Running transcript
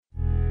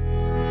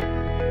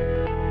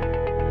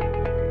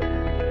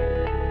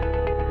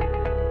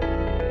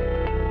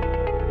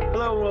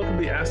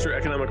the Astor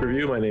Economic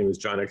Review. My name is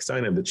John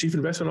Eckstein. I'm the Chief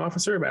Investment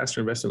Officer of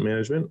Astor Investment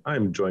Management.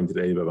 I'm joined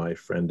today by my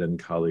friend and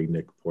colleague,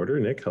 Nick Porter.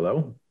 Nick,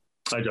 hello.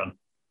 Hi, John.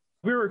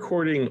 We're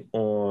recording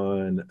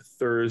on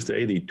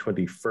Thursday, the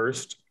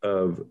 21st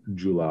of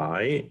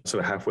July,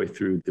 sort of halfway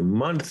through the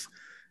month.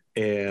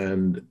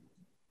 And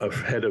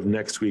ahead of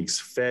next week's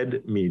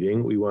Fed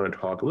meeting, we want to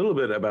talk a little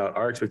bit about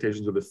our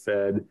expectations of the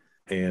Fed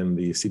and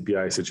the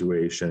CPI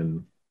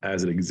situation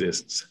as it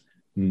exists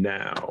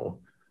now.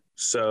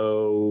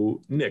 So,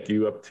 Nick,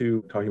 you up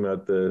to talking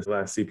about the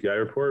last CPI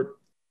report?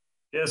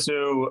 Yeah,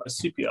 so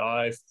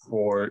CPI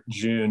for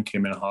June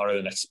came in hotter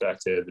than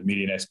expected. The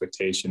median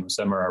expectation was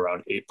somewhere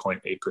around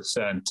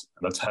 8.8%.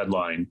 That's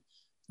headline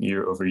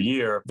year over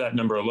year. That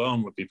number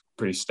alone would be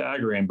pretty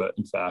staggering, but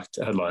in fact,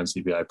 headline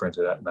CPI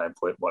printed at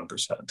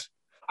 9.1%.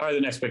 Higher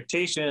than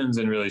expectations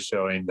and really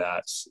showing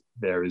that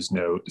there is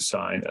no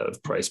sign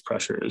of price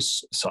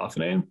pressures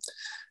softening.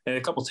 And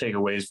a couple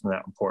takeaways from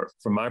that report,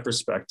 from my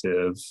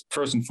perspective,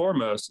 first and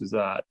foremost, is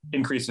that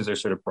increases are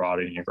sort of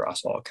broadening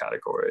across all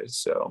categories.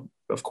 So,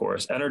 of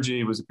course,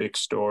 energy was a big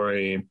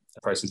story.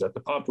 Prices at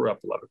the pump were up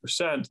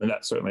 11%, and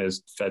that certainly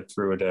has fed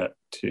through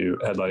to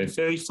headline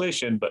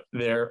inflation. But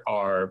there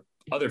are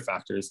other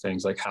factors,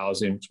 things like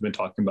housing, which we've been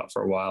talking about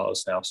for a while,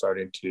 is now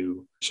starting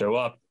to show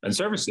up, and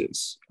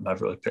services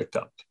have really picked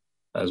up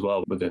as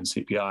well within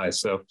CPI.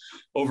 So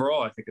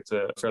overall, I think it's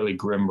a fairly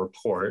grim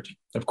report.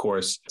 Of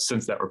course,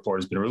 since that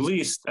report has been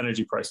released,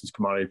 energy prices,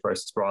 commodity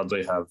prices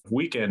broadly have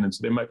weakened. And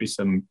so there might be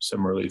some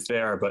relief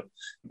there. But,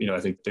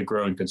 I think the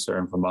growing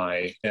concern from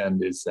my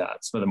end is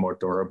that some of the more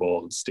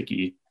durable and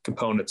sticky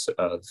components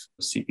of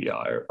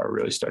CPI are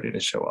really starting to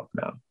show up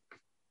now.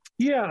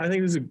 Yeah, I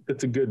think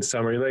it's a good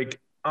summary.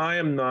 I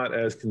am not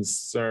as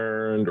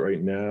concerned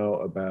right now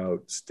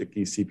about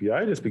sticky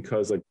CPI just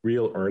because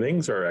real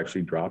earnings are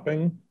actually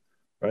dropping.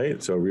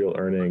 Right. So real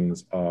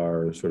earnings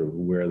are sort of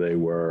where they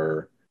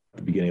were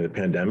at the beginning of the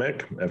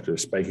pandemic. After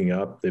spiking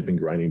up, they've been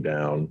grinding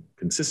down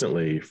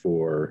consistently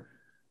for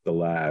the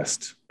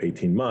last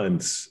 18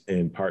 months,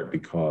 in part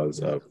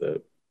because of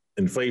the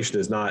inflation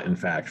is not, in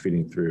fact,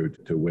 feeding through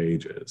to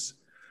wages.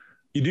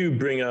 You do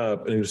bring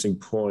up an interesting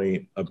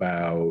point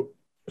about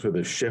sort of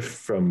the shift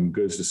from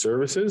goods to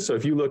services. So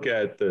if you look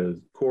at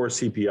the core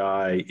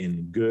CPI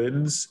in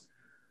goods,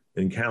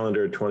 in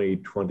calendar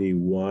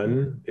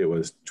 2021, it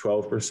was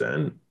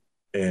 12%,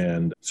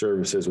 and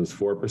services was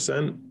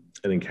 4%.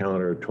 And in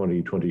calendar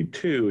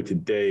 2022, to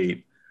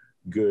date,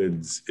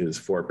 goods is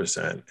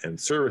 4%, and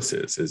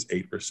services is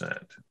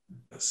 8%.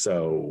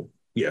 So,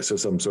 so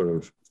some sort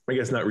of, I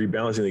guess, not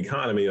rebalancing the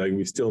economy.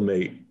 We still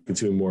may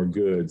consume more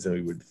goods than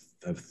we would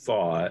have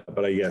thought,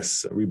 but I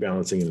guess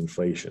rebalancing in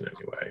inflation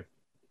anyway.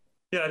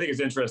 Yeah, I think it's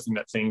interesting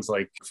that things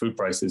like food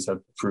prices have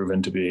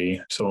proven to be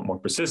somewhat more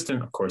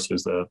persistent. Of course,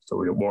 there's the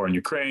war in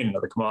Ukraine and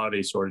other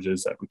commodity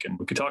shortages that we can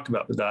talk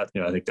about, but that,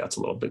 I think that's a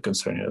little bit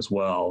concerning as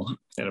well.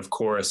 And of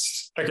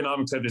course,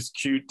 economics have this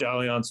cute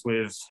dalliance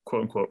with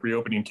quote unquote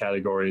reopening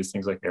categories,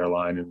 things like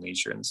airline and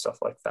leisure and stuff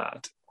like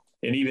that.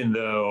 And even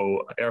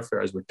though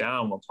airfares were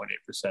down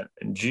 1.8%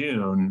 in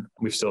June,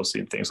 we've still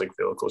seen things like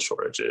vehicle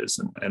shortages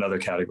and other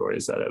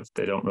categories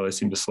they don't really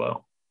seem to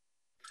slow.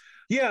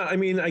 Yeah,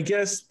 I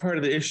guess part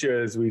of the issue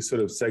is we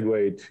sort of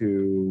segue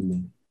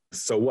to,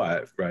 so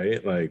what,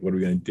 right? What are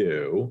we going to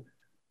do?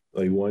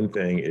 One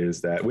thing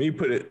is that when you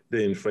put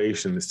the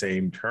inflation in the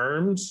same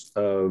terms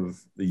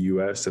of the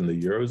US and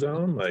the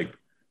Eurozone,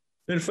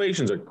 the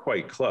inflations are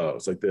quite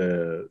close.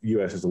 The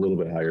US has a little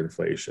bit higher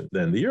inflation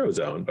than the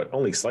Eurozone, but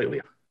only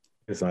slightly.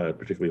 It's not a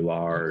particularly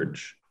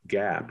large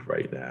gap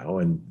right now.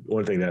 And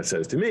one thing that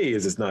says to me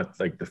is it's not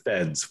the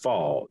Fed's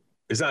fault.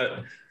 It's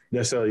not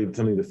necessarily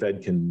something the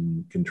Fed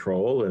can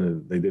control,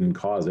 and they didn't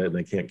cause it and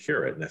they can't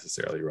cure it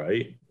necessarily,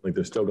 right?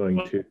 They're still going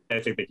to. I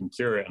think they can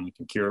cure it, and they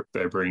can cure it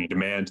by bringing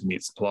demand to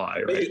meet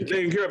supply, right?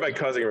 They can cure it by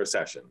causing a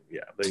recession. Yeah,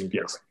 they can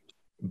cure it.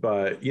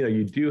 But,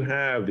 you do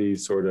have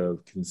these sort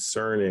of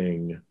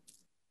concerning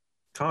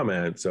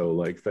comments.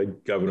 So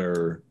Fed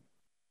Governor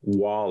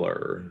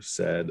Waller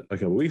said a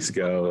couple of weeks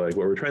ago, what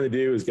we're trying to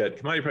do is get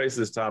commodity prices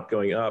to stop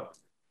going up.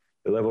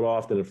 They leveled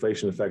off, then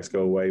inflation effects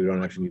go away. We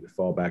don't actually need to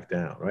fall back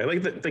down,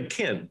 right? They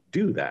can't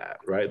do that,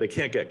 right? They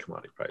can't get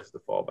commodity prices to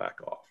fall back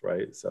off,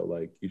 right? So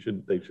they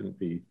shouldn't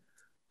be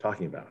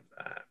talking about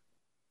that.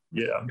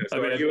 Yeah,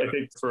 so I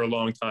think for a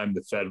long time,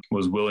 the Fed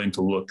was willing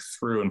to look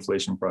through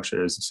inflation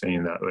pressures,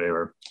 saying that they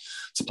were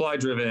supply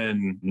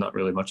driven, not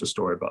really much a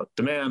story about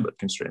demand, but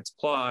constrained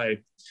supply.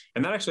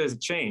 And that actually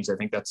hasn't changed. I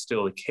think that's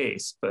still the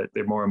case, but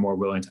they're more and more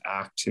willing to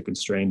act to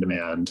constrain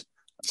demand,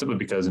 simply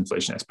because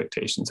inflation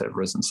expectations have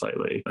risen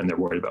slightly and they're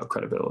worried about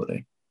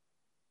credibility.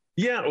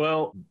 Yeah,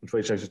 well,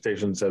 inflation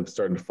expectations have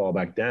started to fall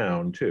back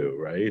down too,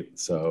 right?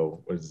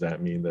 So what does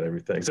that mean that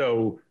everything?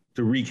 So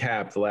to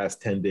recap the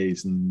last 10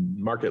 days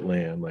in market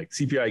land,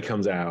 CPI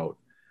comes out,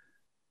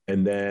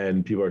 and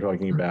then people are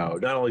talking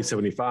about not only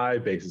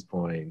 75 basis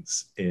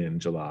points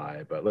in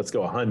July, but let's go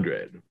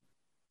 100.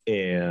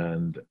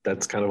 And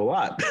that's kind of a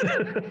lot.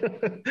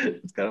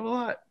 It's kind of a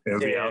lot. It'll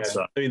be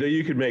outside.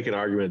 You could make an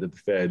argument that the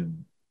Fed,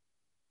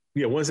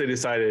 once they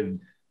decided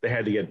they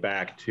had to get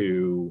back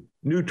to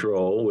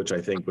neutral, which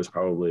I think was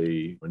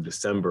probably in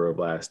December of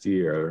last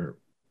year.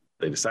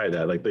 They decided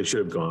that like they should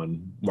have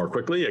gone more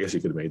quickly. I guess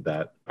you could have made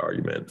that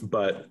argument.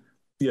 But,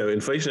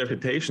 inflation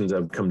expectations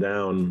have come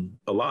down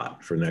a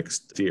lot for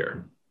next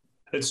year.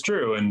 It's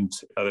true. And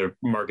other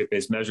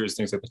market-based measures,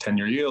 things like the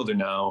 10-year yield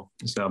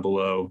is now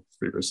below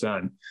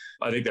 3%.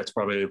 I think that's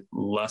probably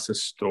less a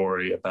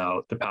story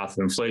about the path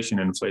of inflation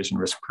and inflation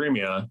risk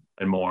premia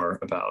and more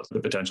about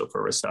the potential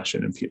for a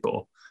recession and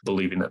people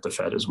believing that the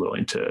Fed is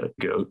willing to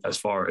go as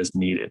far as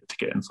needed to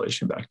get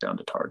inflation back down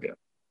to target.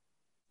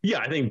 Yeah,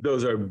 I think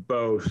those are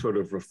both sort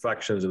of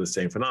reflections of the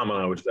same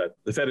phenomenon, which is that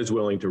the Fed is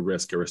willing to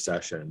risk a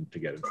recession to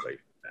get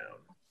inflation down.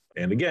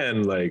 And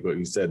again, like what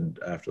you said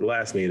after the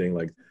last meeting,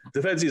 like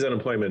the Fed sees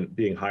unemployment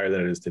being higher than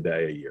it is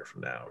today a year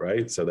from now,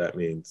 right? So that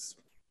means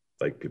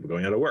like people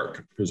going out of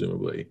work,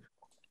 presumably.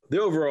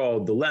 The overall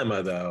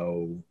dilemma,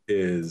 though,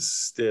 is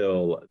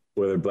still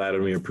whether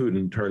Vladimir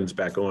Putin turns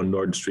back on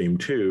Nord Stream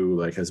 2,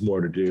 like has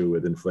more to do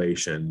with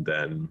inflation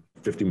than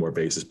 50 more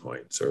basis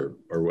points or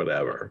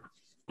whatever.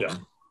 Yeah.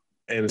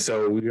 And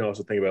so we can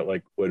also think about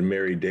like what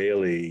Mary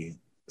Daly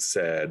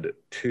said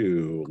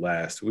too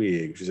last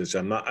week. She says,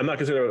 I'm not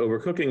considering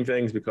overcooking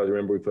things because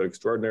remember we put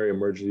extraordinary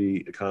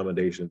emergency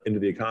accommodation into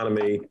the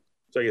economy.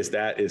 So I guess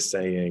that is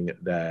saying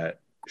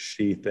that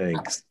she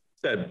thinks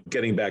that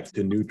getting back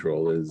to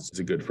neutral is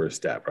a good first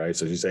step, right?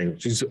 So she's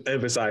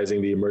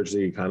emphasizing the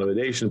emergency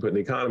accommodation, putting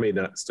the economy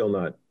still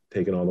not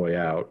taken all the way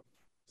out.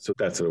 So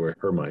that's sort of where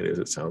her mind is,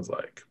 it sounds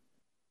like.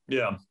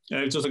 Yeah.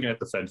 And just looking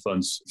at the Fed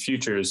funds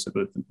futures,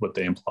 what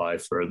they imply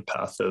for the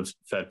path of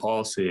Fed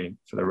policy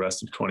for the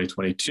rest of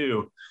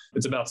 2022,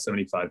 it's about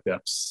 75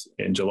 bips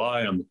in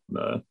July on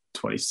the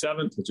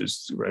 27th, which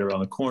is right around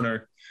the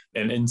corner.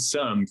 And in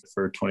sum,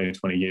 for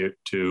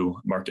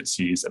 2022, market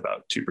sees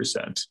about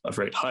 2% of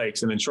rate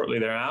hikes. And then shortly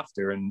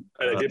thereafter, an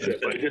additional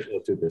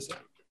 2%.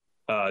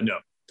 No,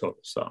 total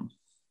sum.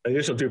 An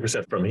additional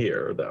 2% from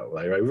here, though,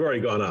 right? We've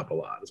already gone up a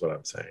lot, is what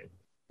I'm saying,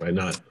 right?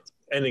 Not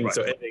ending. Right.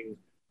 So ending.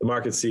 The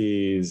market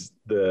sees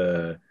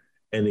the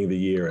ending the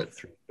year at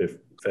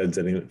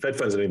 350. Fed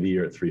funds ending the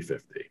year at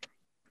 350.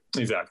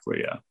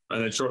 Exactly, yeah.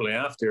 And then shortly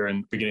after,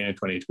 in beginning of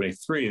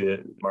 2023,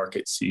 the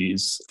market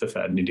sees the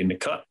Fed needing to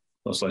cut,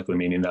 most likely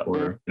meaning that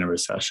we're in a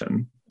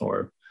recession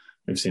or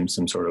we've seen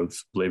some sort of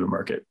labor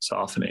market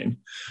softening.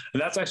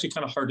 And that's actually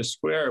kind of hard to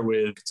square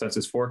with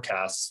consensus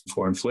forecasts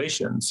for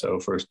inflation.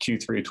 So for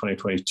Q3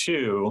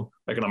 2022,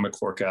 economic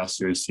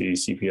forecasters see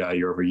CPI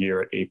year over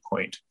year at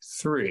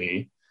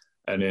 8.3.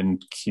 And in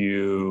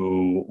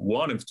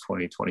Q1 of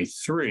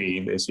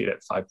 2023, they see it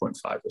at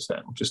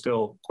 5.5%, which is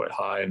still quite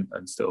high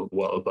and still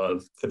well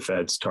above the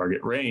Fed's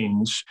target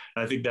range.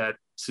 And I think that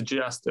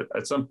suggests that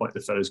at some point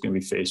the Fed is going to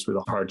be faced with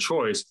a hard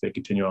choice if they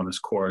continue on this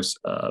course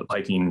of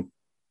hiking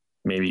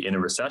maybe in a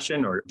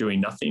recession or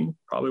doing nothing,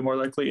 probably more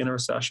likely in a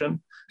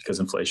recession because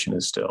inflation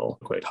is still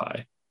quite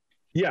high.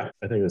 Yeah,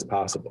 I think it's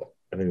possible.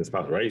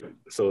 Right?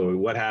 So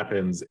what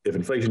happens if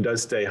inflation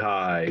does stay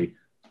high,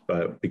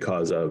 but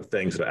because of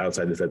things that are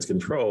outside the Fed's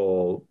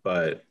control,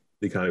 but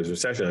the economy's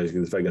recession, is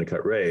the Fed going to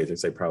cut rates? I'd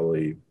say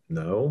probably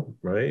no,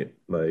 right?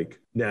 Like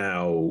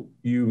now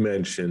you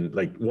mentioned,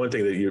 like one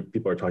thing that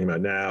people are talking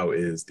about now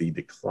is the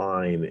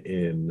decline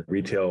in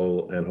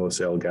retail and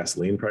wholesale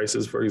gasoline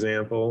prices, for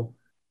example.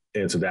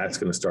 And so that's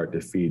going to start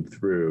to feed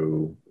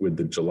through with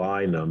the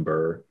July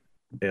number.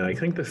 And I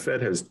think the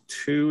Fed has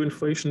 2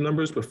 inflation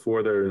numbers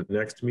before their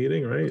next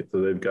meeting, right?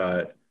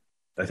 So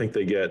I think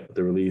they get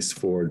the release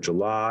for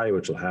July,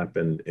 which will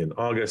happen in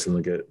August, and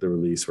they'll get the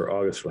release for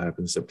August, which will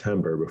happen in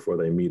September before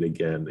they meet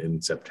again in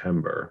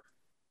September.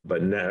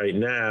 But right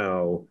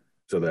now,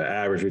 so the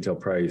average retail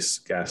price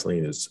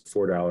gasoline is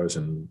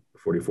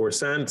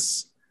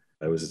 $4.44.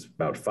 It was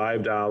about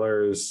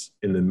 $5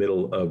 in the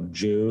middle of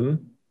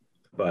June,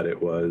 but it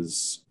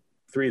was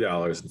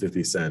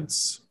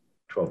 $3.50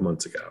 12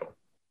 months ago.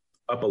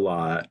 Up a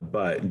lot,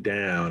 but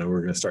down. And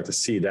we're going to start to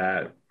see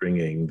that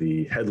bringing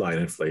the headline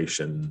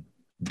inflation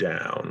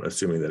down,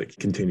 assuming that it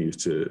continues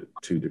to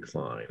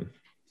decline.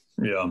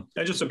 Yeah.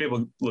 And just so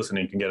people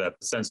listening can get a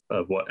sense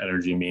of what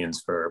energy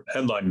means for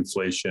headline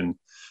inflation,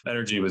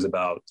 energy was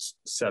about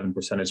 7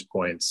 percentage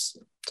points,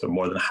 so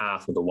more than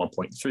half of the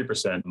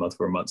 1.3%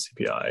 month-over-month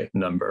CPI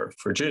number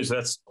for June. So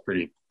that's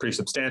pretty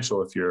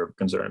substantial if you're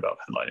concerned about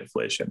headline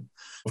inflation.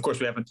 Of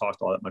course, we haven't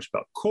talked all that much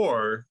about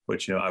core,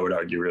 which I would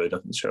argue really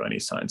doesn't show any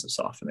signs of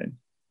softening.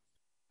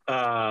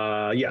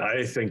 Yeah,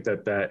 I think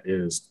that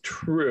is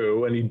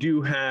true. And you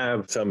do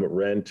have some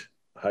rent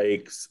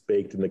hikes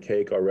baked in the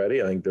cake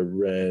already. I think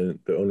the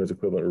owner's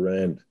equivalent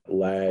rent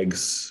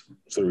lags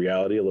sort of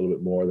reality a little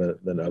bit more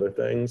than other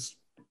things.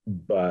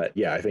 But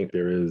yeah, I think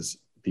there is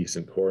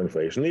decent core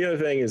inflation. The other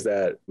thing is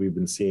that we've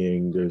been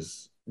seeing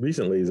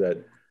recently is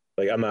that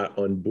like I'm not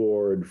on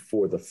board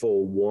for the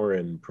full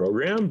Warren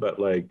program, but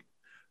like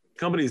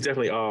companies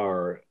definitely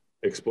are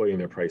exploiting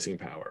their pricing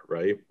power,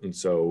 right? And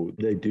so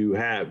they do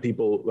have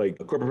people like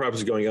corporate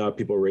profits going up,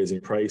 people are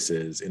raising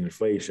prices in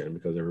inflation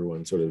because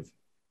everyone's sort of,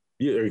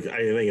 I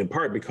think in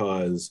part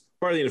because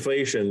part of the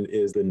inflation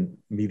is the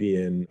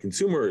median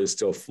consumer is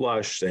still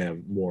flush. They have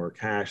more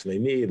cash than they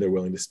need. They're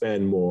willing to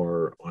spend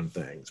more on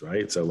things,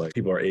 right? So like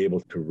people are able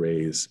to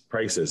raise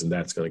prices, and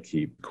that's going to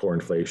keep core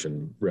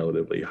inflation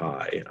relatively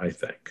high, I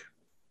think.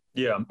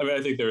 Yeah, I mean,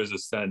 I think there is a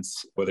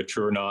sense, whether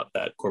true or not,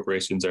 that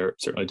corporations are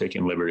certainly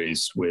taking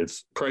liberties with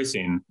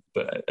pricing.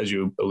 But as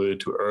you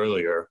alluded to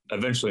earlier,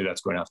 eventually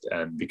that's going to have to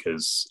end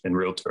because in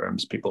real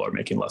terms, people are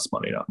making less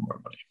money, not more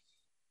money.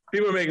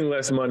 People are making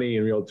less money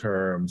in real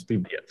terms.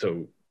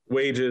 So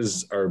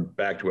wages are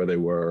back to where they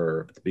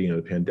were at the beginning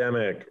of the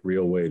pandemic.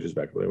 Real wages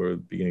back to where they were at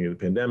the beginning of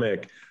the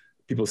pandemic.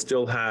 People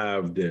still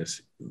have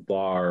this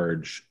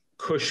large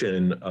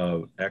cushion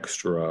of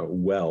extra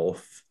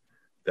wealth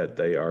that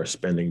they are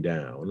spending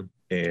down.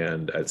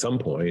 And at some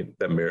point,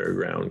 that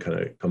merry-go-round kind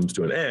of comes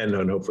to an end,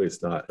 and hopefully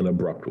it's not an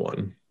abrupt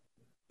one.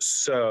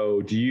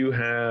 So do you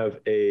have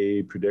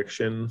a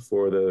prediction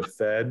for the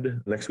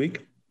Fed next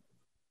week?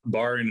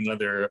 Barring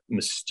another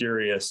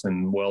mysterious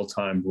and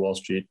well-timed Wall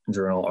Street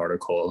Journal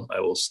article, I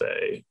will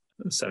say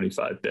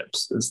 75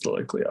 bips is the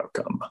likely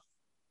outcome.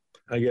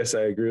 I guess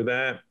I agree with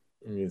that.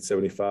 I mean,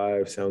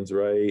 75 sounds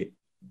right.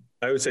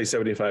 I would say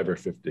 75 or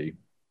 50.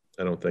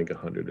 I don't think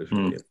 100 is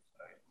really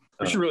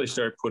We should really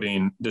start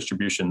putting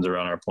distributions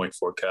around our point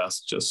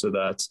forecast just so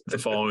that the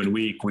following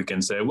week we can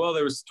say, well,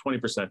 there was a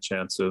 20%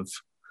 chance of.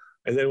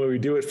 And then when we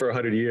do it for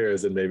 100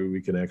 years, then maybe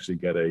we can actually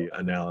get an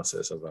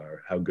analysis of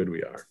how good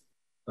we are.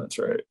 That's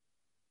right.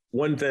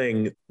 One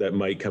thing that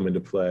might come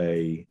into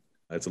play,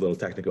 it's a little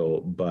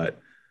technical, but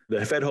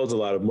the Fed holds a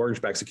lot of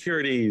mortgage-backed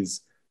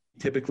securities.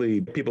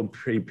 Typically, people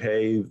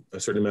prepay a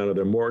certain amount of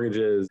their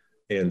mortgages.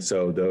 And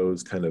so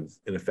those kind of,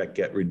 in effect,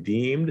 get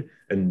redeemed.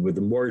 And with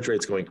the mortgage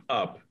rates going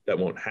up, that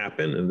won't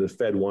happen. And the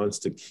Fed wants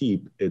to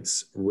keep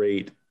its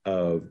rate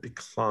of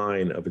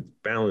decline of its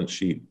balance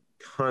sheet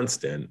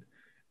constant.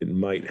 It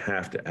might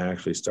have to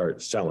actually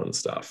start selling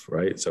stuff,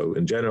 right? So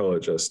in general,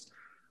 it just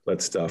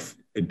lets stuff,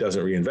 it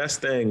doesn't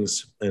reinvest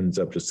things, ends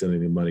up just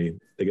sending the money.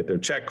 They get their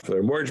check for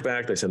their mortgage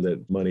back, they send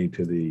the money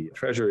to the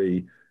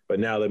Treasury, but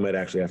now they might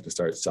actually have to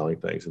start selling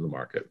things in the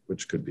market,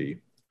 which could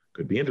be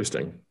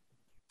interesting.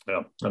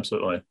 Yeah,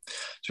 absolutely.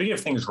 Speaking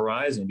of things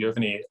rising, do you have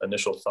any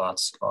initial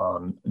thoughts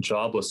on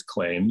jobless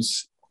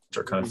claims, which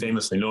are kind of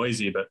famously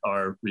noisy, but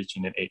are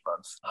reaching an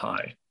 8-month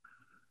high?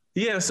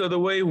 Yeah, so the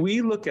way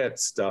we look at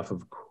stuff,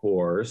 of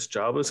course,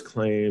 jobless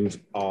claims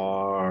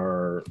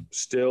are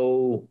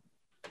still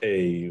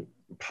a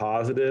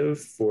positive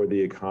for the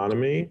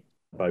economy,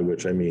 by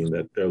which I mean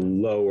that they're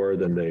lower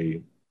than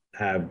they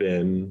have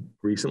been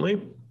recently.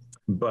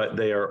 But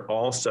they are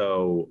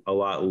also a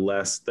lot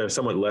less, they're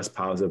somewhat less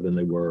positive than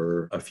they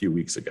were a few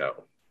weeks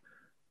ago.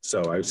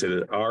 So I would say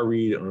that our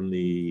read on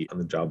the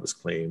jobless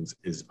claims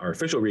is, our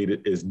official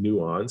read is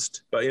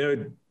nuanced, but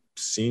it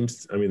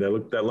seems, I mean,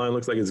 that line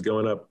looks like it's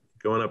going up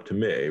to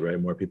May, right?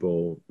 More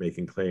people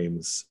making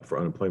claims for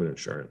unemployment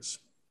insurance.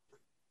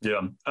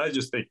 Yeah, I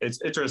just think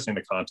it's interesting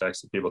the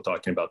context of people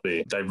talking about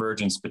the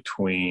divergence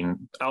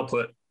between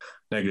output,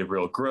 negative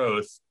real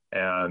growth,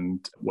 and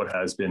what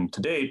has been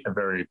to date a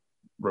very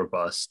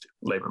robust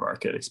labor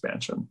market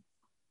expansion.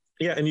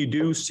 Yeah, and you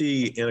do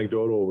see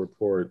anecdotal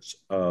reports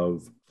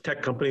of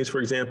tech companies, for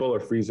example, are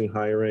freezing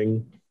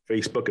hiring.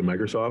 Facebook and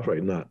Microsoft,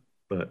 right? Not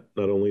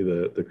only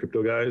the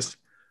crypto guys.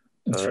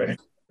 That's right.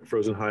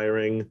 Frozen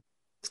hiring.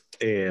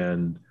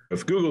 And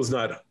if Google's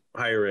not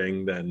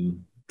hiring,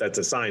 then that's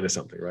a sign of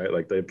something, right?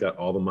 Like they've got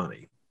all the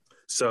money.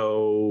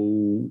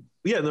 So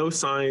yeah, no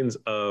signs.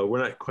 We're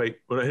not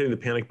hitting the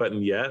panic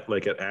button yet.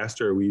 Like at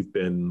Aster, we've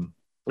been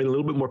a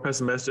little bit more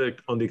pessimistic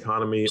on the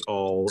economy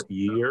all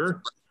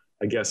year.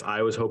 I guess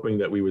I was hoping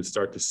that we would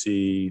start to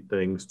see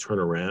things turn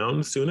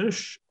around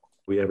soonish.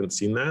 We haven't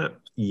seen that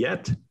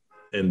yet.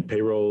 And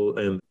payroll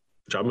and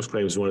jobless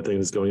claims is one of the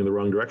things that's going in the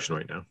wrong direction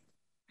right now.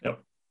 Yep.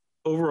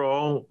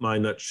 Overall, my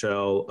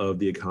nutshell of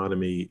the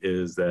economy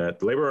is that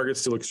the labor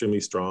market's still extremely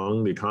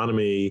strong. The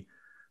economy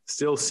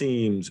still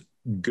seems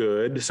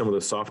good. Some of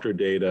the softer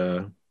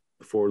data,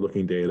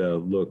 forward-looking data,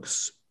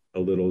 looks a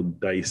little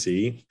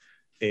dicey.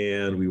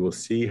 And we will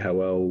see how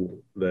well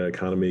the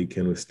economy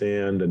can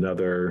withstand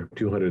another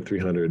 200,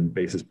 300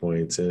 basis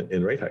points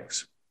in rate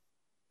hikes.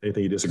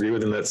 Anything you disagree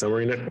with in that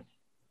summary, Nick?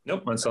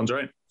 Nope, that sounds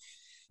right.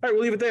 All right,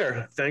 we'll leave it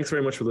there. Thanks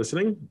very much for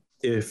listening.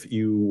 If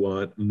you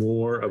want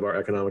more of our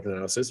economic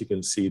analysis, you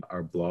can see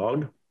our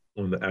blog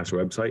on the Aster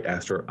website,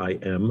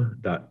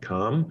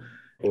 asterim.com,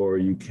 or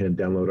you can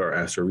download our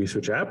Aster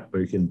Research app, or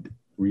you can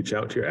reach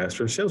out to your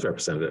Aster sales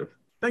representative.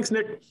 Thanks,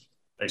 Nick.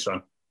 Thanks,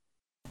 John.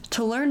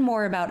 To learn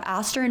more about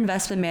Aster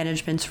Investment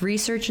Management's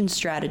research and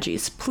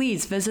strategies,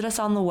 please visit us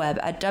on the web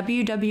at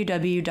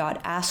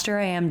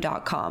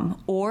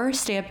www.asterim.com or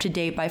stay up to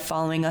date by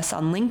following us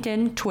on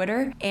LinkedIn,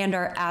 Twitter, and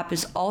our app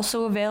is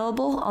also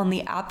available on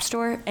the App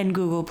Store and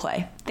Google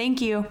Play. Thank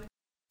you.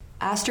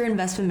 Aster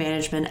Investment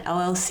Management,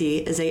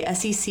 LLC is a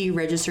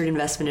SEC-registered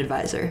investment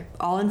advisor.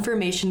 All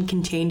information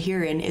contained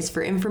herein is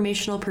for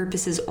informational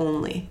purposes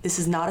only. This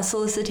is not a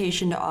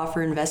solicitation to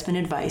offer investment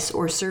advice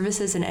or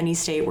services in any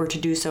state where to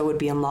do so would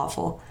be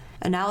unlawful.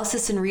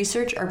 Analysis and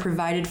research are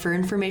provided for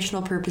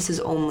informational purposes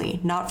only,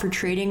 not for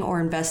trading or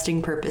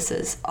investing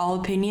purposes. All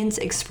opinions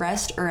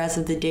expressed are as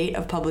of the date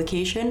of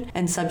publication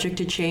and subject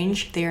to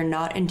change. They are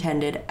not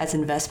intended as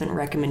investment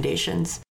recommendations.